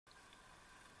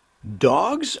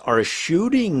Dogs are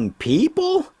shooting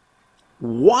people?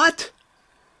 What?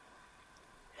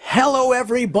 Hello,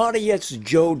 everybody. It's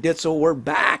Joe Ditzel. We're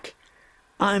back.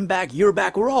 I'm back. You're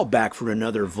back. We're all back for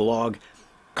another vlog.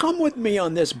 Come with me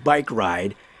on this bike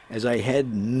ride as I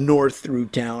head north through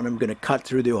town. I'm going to cut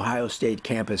through the Ohio State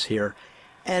campus here.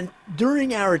 And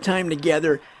during our time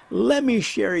together, let me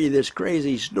share you this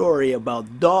crazy story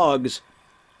about dogs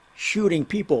shooting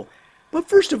people. But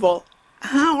first of all,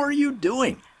 how are you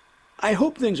doing? I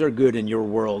hope things are good in your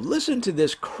world. Listen to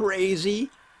this crazy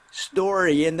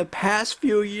story. In the past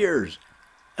few years,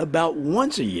 about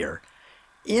once a year,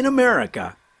 in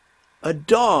America, a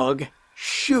dog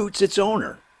shoots its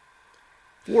owner.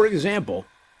 For example,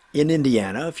 in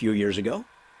Indiana a few years ago,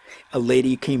 a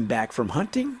lady came back from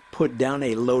hunting, put down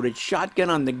a loaded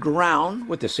shotgun on the ground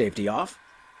with the safety off.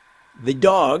 The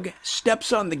dog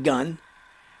steps on the gun,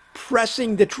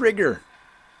 pressing the trigger,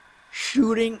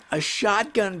 shooting a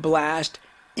shotgun blast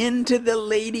into the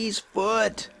lady's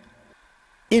foot.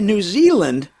 In New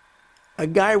Zealand, a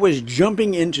guy was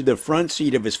jumping into the front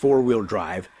seat of his four-wheel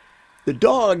drive. The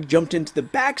dog jumped into the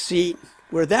back seat,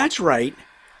 where, that's right,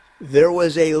 there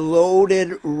was a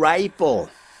loaded rifle.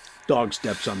 Dog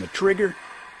steps on the trigger,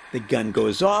 the gun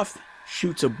goes off,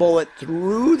 shoots a bullet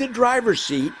through the driver's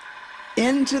seat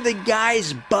into the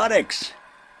guy's buttocks,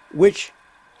 which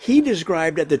he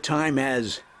described at the time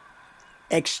as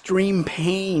extreme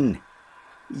pain.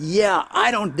 Yeah,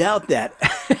 I don't doubt that.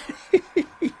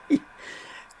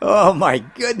 Oh my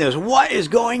goodness, what is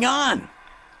going on?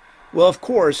 Well, of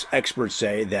course, experts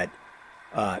say that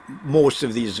most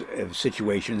of these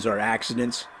situations are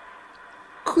accidents.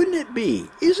 Couldn't it be?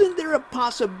 Isn't there a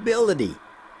possibility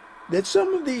that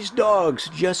some of these dogs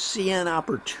just see an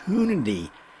opportunity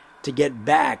to get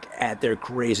back at their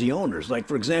crazy owners? Like,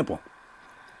 for example,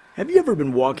 have you ever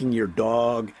been walking your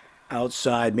dog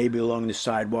outside, maybe along the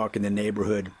sidewalk in the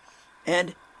neighborhood,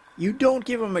 and you don't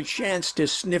give them a chance to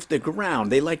sniff the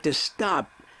ground? They like to stop.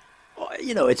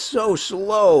 You know, it's so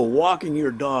slow walking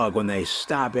your dog when they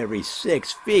stop every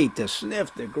 6 feet to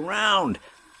sniff the ground,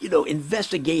 you know,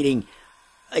 investigating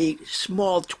a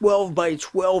small 12 by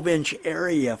 12 inch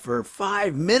area for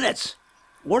 5 minutes.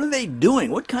 What are they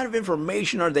doing? What kind of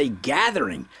information are they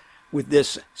gathering with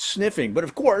this sniffing? But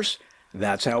of course,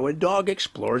 that's how a dog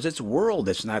explores its world.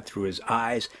 It's not through his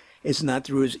eyes. It's not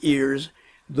through his ears.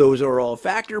 Those are all a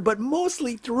factor, but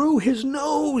mostly through his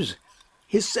nose.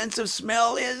 His sense of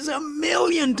smell is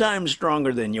 1,000,000 times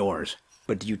stronger than yours.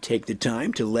 But do you take the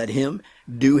time to let him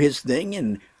do his thing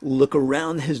and look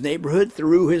around his neighborhood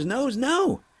through his nose?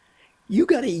 No. You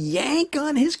got to yank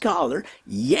on his collar,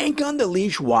 yank on the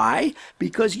leash. Why?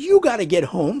 Because you got to get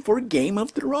home for Game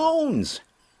of Thrones.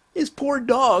 This poor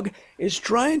dog is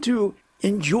trying to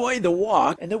enjoy the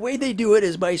walk, and the way they do it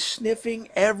is by sniffing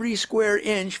every square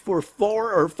inch for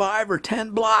 4 or 5 or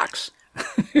 10 blocks.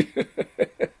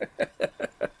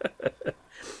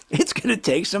 It's going to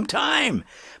take some time,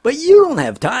 but you don't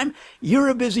have time. You're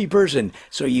a busy person,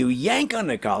 so you yank on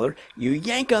the collar, you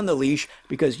yank on the leash,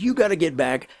 because you got to get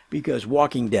back because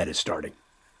Walking Dead is starting.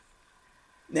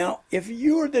 Now, if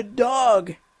you're the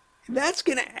dog, that's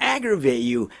going to aggravate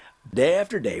you. Day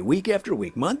after day, week after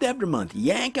week, month after month,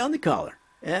 yank on the collar.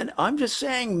 And I'm just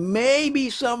saying,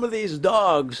 maybe some of these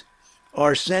dogs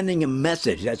are sending a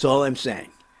message. That's all I'm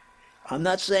saying. I'm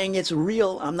not saying it's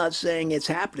real. I'm not saying it's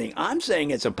happening. I'm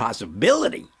saying it's a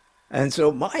possibility. And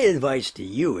so my advice to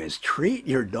you is treat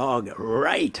your dog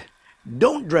right.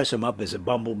 Don't dress him up as a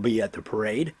bumblebee at the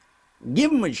parade.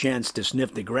 Give him a chance to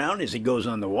sniff the ground as he goes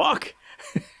on the walk.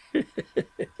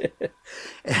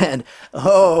 And,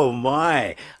 oh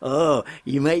my,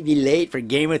 you might be late for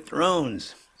Game of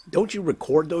Thrones. Don't you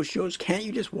record those shows? Can't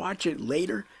you just watch it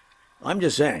later? I'm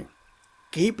just saying,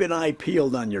 keep an eye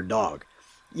peeled on your dog.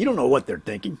 You don't know what they're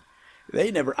thinking.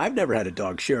 I've never had a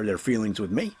dog share their feelings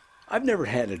with me. I've never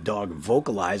had a dog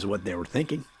vocalize what they were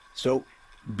thinking. So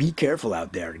be careful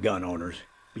out there, gun owners,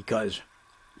 because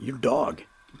your dog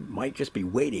might just be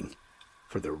waiting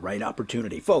for the right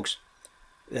opportunity. Folks,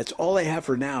 that's all I have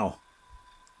for now.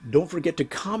 Don't forget to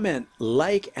comment,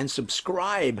 like, and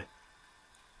subscribe,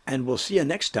 and we'll see you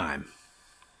next time.